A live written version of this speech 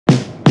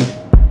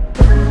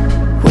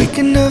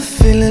waking up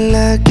feeling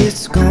like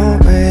it's gonna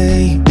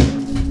rain.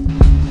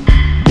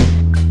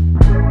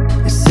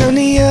 It's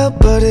sunny out,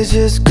 but it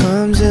just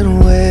comes in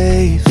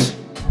waves.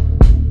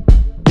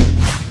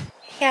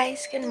 Hey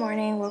guys, good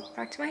morning, welcome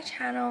back to my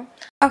channel.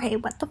 Okay,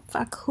 what the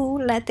fuck, who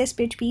let this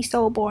bitch be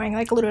so boring?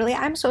 Like, literally,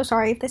 I'm so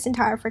sorry if this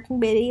entire freaking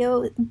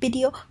video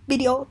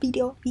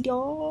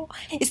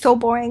is so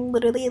boring.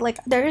 Literally,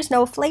 like, there is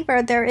no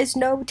flavor, there is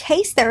no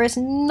taste, there is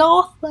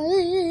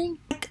nothing.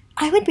 Like,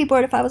 I would be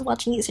bored if I was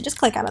watching you, so just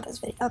click out of this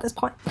video at this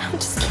point. I'm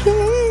just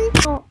kidding.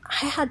 Well,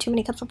 I had too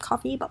many cups of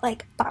coffee, but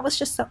like, that was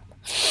just so...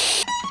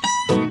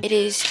 It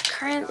is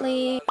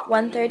currently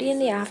 1:30 in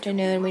the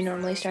afternoon. We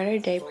normally start our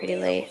day pretty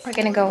late. We're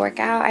gonna go work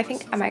out. I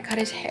think I might cut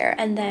his hair,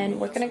 and then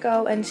we're gonna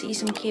go and see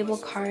some cable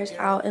cars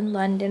out in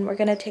London. We're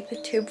gonna take the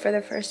tube for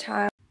the first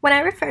time. When I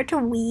refer to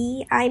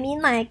we, I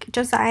mean like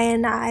Josiah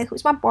and I,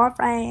 who's my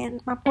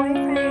boyfriend.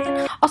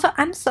 Also,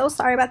 I'm so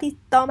sorry about these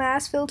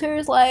dumbass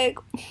filters, like,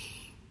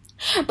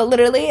 but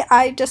literally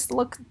I just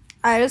look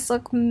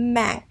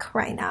mank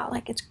right now.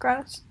 Like, it's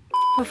gross.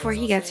 Before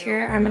he gets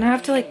here, I'm gonna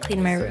have to like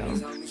clean my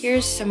room.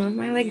 Here's some of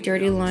my like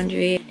dirty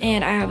laundry,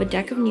 and I have a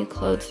deck of new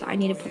clothes that I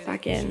need to put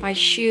back in, my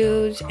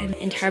shoes, and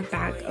an entire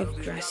bag of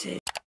dresses.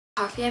 The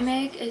coffee I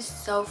make is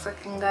so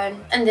freaking good,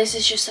 and this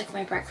is just like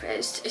my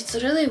breakfast. It's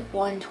literally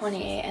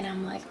 1:28 and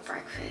I'm like,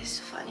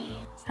 breakfast, funny.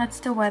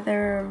 That's the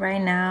weather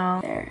right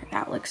now. There,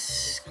 that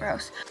looks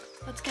gross.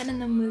 Let's get in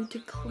the mood to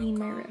clean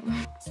my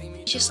room.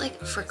 Just like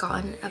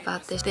forgotten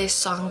about this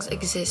song's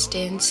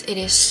existence. It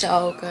is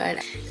so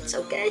good. It's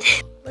so good.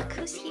 Look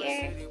who's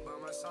here.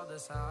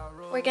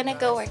 We're gonna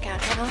go work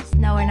out now.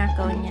 No, we're not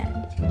going yet.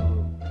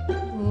 No.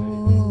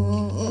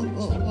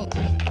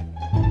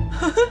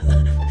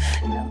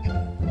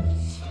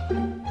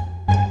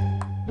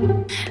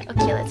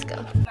 Okay, let's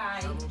go.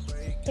 Bye.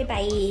 Okay,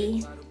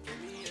 bye.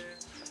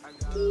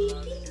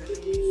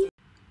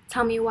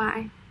 Tell me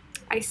why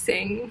I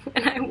sing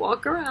and I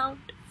walk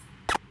around.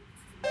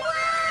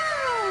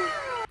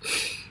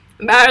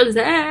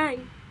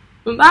 Embarrassing.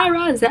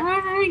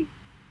 Embarrassing.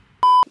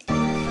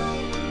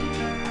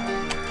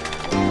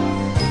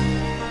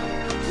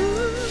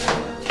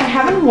 I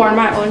haven't worn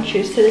my own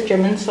shoes to the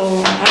gym in so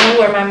long. I'm gonna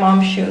wear my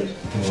mom's shoes.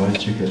 Why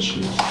did you get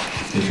shoes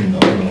if you're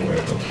not gonna wear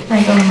them?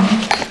 I don't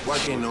know.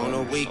 Working on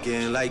a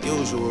weekend like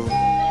usual.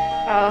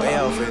 Way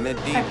off in the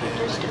deep end.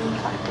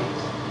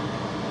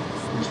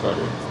 You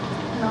started?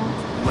 No.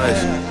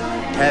 Much.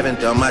 Haven't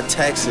done my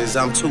taxes,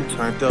 I'm too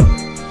turned up.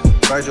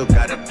 Virgil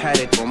got a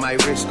paddock on my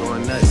wrist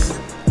going nuts.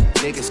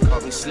 Niggas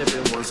caught me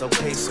slipping once,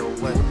 okay, so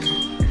what?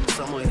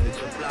 Someone hit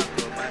your block up,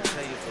 I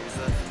tell you who's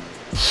up.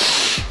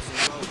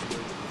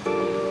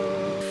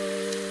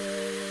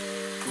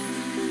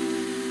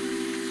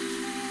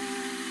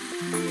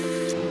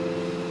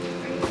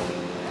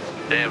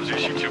 Damn,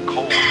 Zeus, you too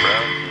cold, bro.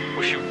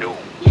 What you doing?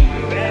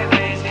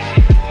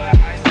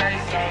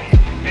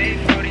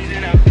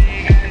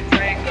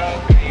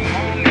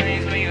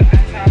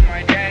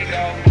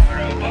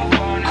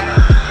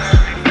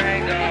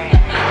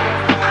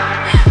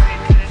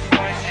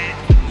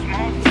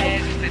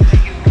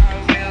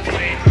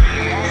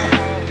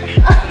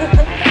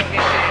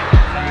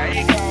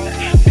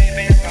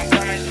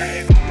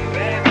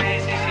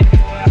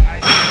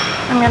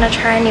 I'm gonna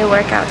try a new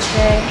workout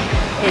today.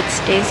 It's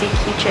Daisy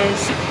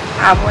Keach's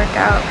ab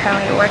workout.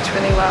 Apparently it works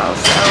really well,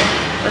 so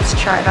let's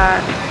try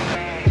that.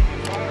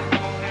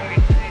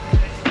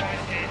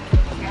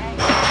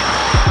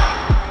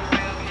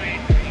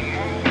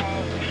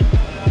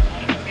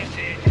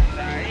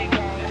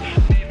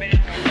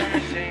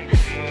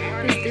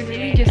 This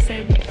literally just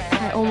said,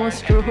 I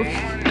almost drove.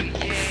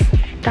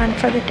 Done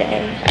for the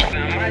day.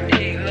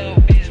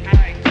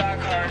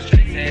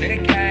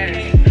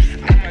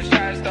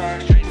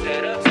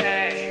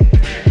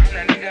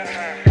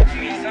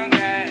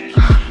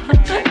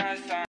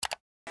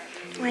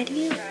 Why do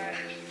you?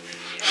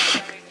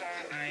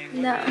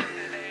 No.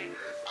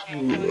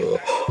 I'm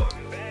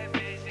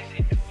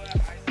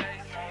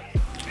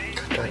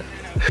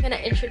gonna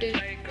introduce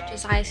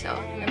Josiah so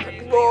and then put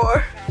the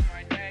roar.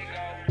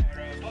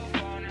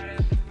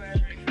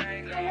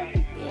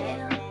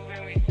 Yeah.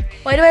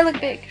 Why do I look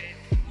big?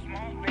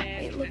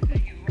 Wait, look.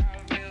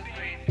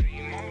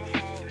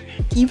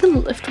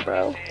 Even lift,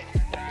 bro.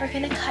 We're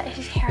gonna cut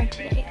his hair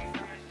today.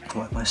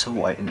 Why am I so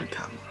white in the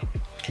camera?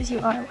 Because you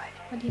are white.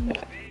 What do you mean?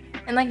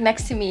 And like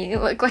next to me, you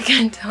look like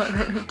a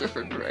totally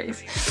different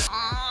race.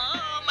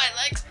 Oh, my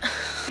legs.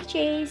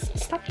 Jeez,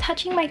 stop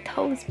touching my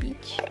toes,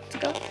 beach. Let's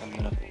go.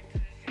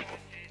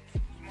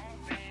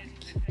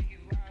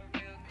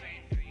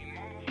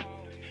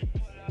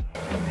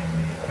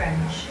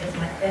 French is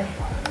my fifth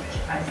language.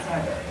 I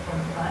started from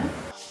fun.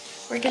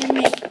 We're gonna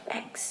make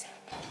eggs.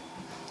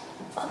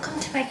 Welcome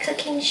to my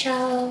cooking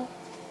show.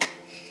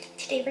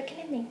 Today we're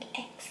gonna make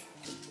eggs.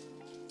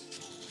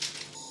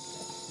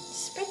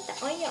 Spread the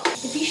oil.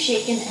 If you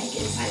shake an egg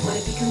inside, would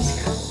it become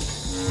scrambled?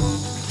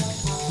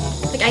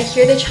 Like, I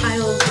hear the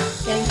child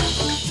getting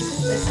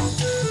listen.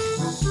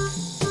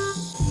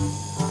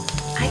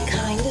 I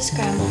kinda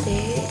scrambled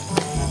it.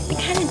 We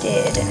kinda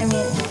did. I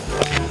mean,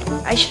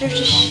 I should have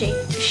just shake.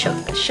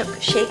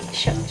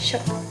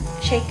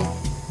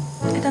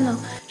 I don't know.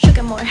 Shook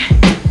it more.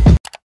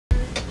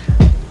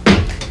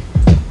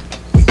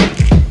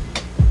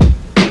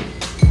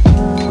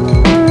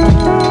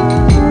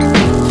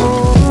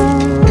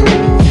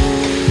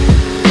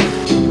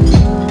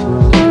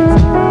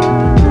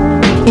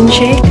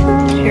 Shake.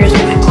 Here's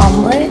my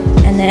omelet,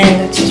 and then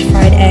that's just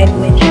fried egg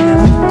with ham.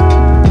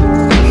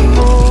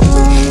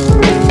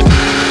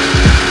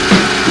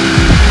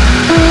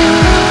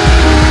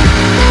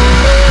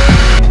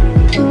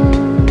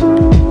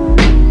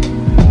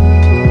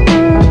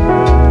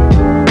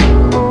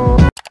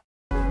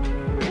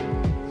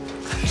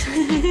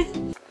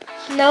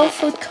 No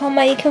food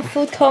coma. You can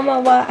food coma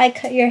while I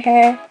cut your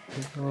hair.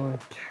 No, I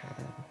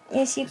can't.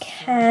 Yes, you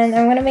can.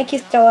 I'm gonna make you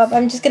throw up.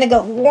 I'm just gonna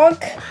go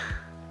walk.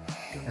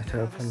 I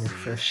throw up on your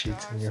fresh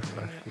sheets and your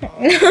fluffy.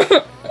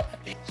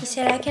 He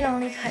said I can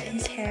only cut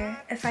his hair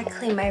if I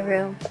clean my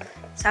room.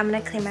 So I'm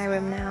gonna clean my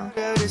room now.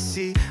 To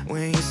see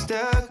when you're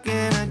stuck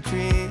in a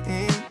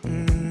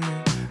dream.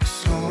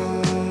 So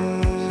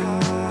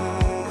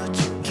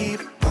you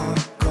keep on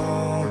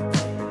going.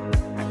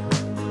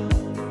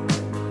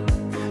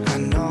 I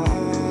know.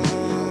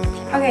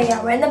 Okay,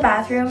 yeah, we're in the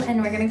bathroom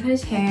and we're gonna cut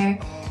his hair.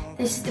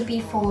 This is the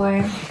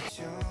before.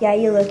 Yeah,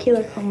 you look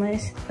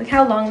homeless. Look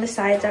how long the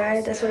sides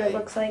are. That's what it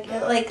looks like.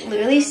 It like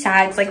literally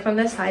sags, like from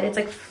the side, it's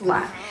like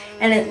flat.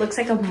 And it looks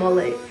like a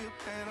mullet.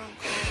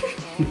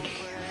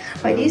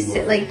 Why do you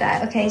sit like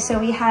that? Okay, so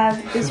we have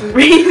this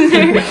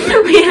razor.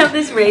 We have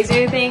this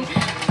razor thing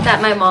that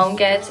my mom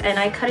gets, and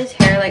I cut his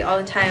hair like all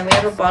the time. We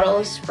have a bottle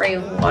of spray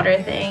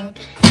water thing.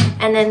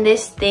 And then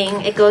this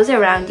thing, it goes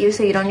around you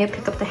so you don't need to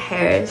pick up the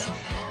hairs.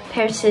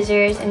 Pair of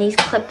scissors and these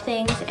clip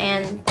things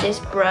and this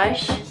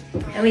brush.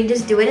 And we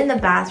just do it in the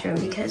bathroom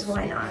because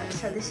why not?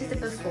 So this is the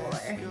before.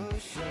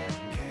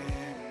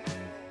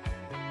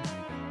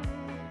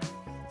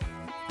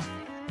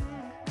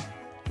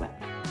 What?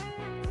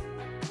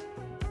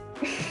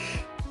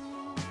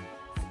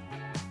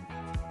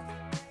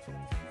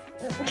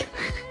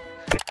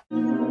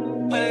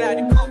 Put it out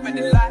the coupe in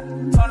the lot.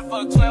 Told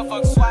fuck 12,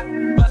 fuck swat.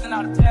 Buzzing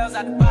all the tails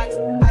out the box.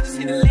 I just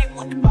hit a lick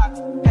with the box.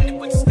 Had to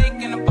put the stick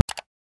in the box.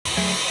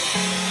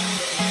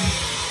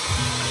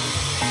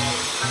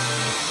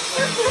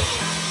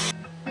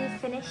 We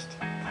finished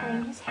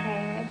cutting his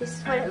hair. This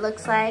is what it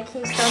looks like.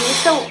 He still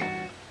needs to...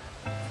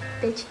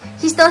 Bitch.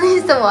 He still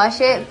needs to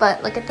wash it,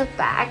 but look at the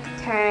back.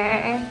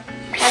 Turn.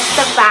 That's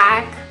the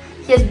back.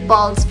 He has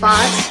bald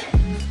spots.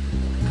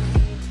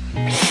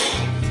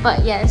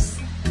 But yes.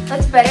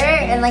 That's better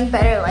and like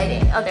better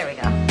lighting. Oh, there we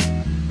go.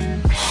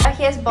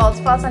 He has bald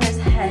spots on his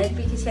head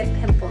because he had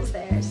pimples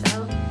there,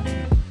 so.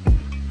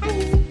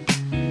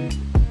 Hi.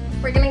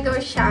 We're gonna go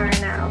shower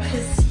now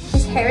because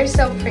his hair is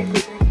so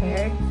prickly.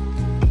 Hair.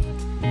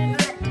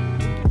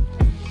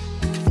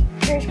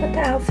 Here's what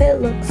the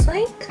outfit looks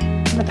like.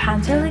 The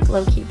pants are like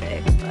low-key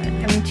big, but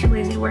I'm too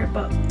lazy to wear it,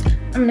 but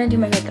I'm gonna do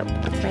my makeup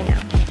right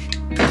now.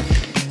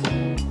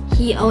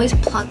 He always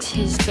plucks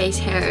his face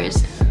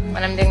hairs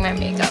when I'm doing my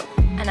makeup,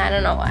 and I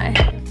don't know why.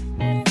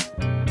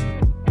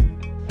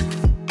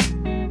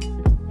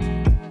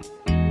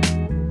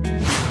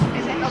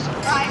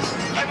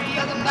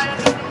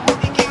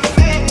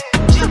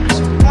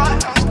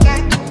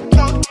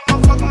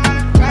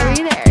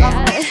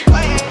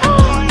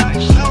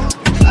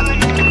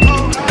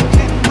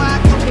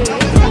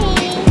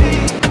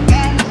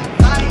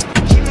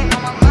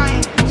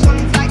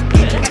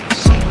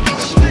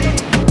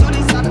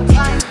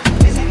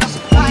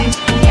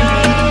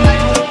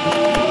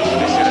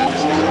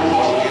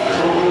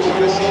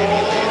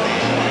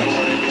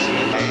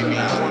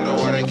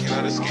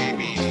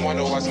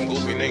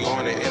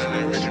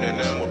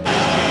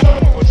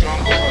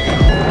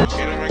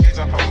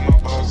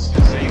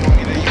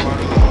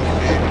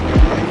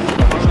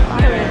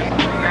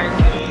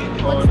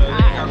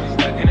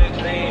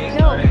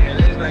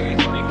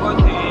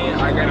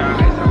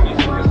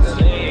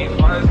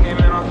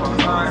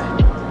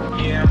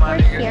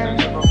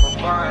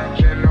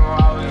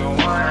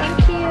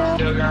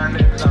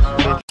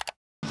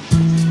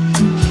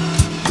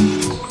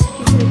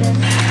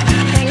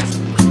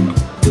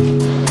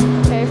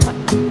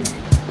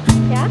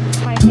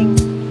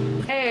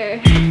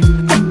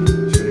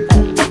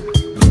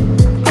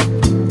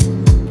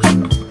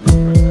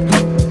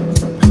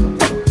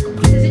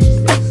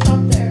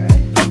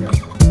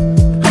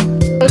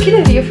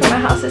 The view from my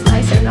house is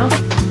nicer, no?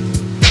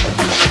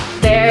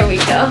 There we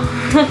go.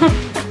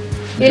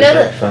 You know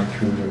that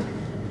Vancouver.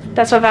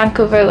 That's what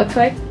Vancouver looks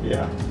like?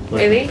 Yeah.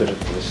 Like Really? A bit of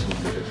this and a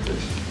bit of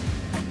this.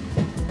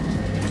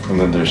 And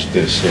then there's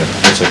this, yeah.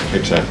 That's like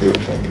exactly what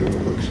Vancouver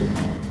looks like.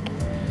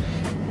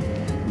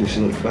 This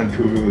is like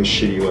Vancouver with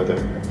shitty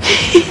weather.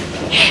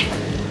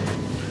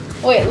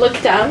 Wait, look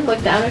down,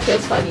 it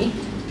feels funny.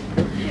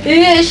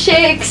 It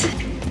shakes!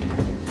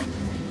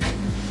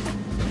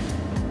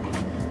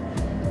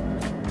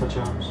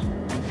 Pajamas.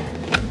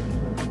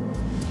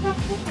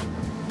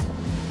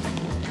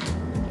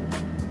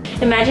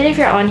 Imagine if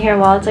you're on here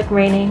while it's like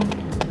raining.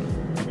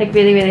 Like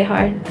really, really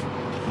hard.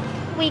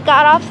 we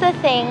got off the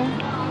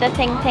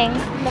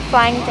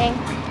flying thing.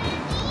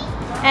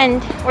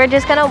 And we're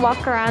just gonna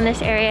walk around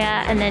this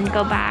area and then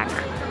go back.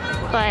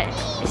 But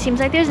it seems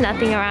like there's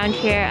nothing around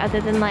here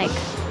other than like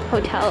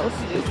hotels.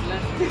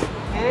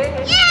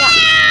 Yeah!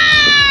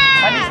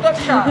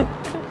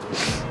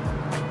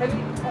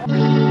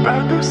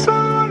 Pas de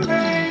soleil,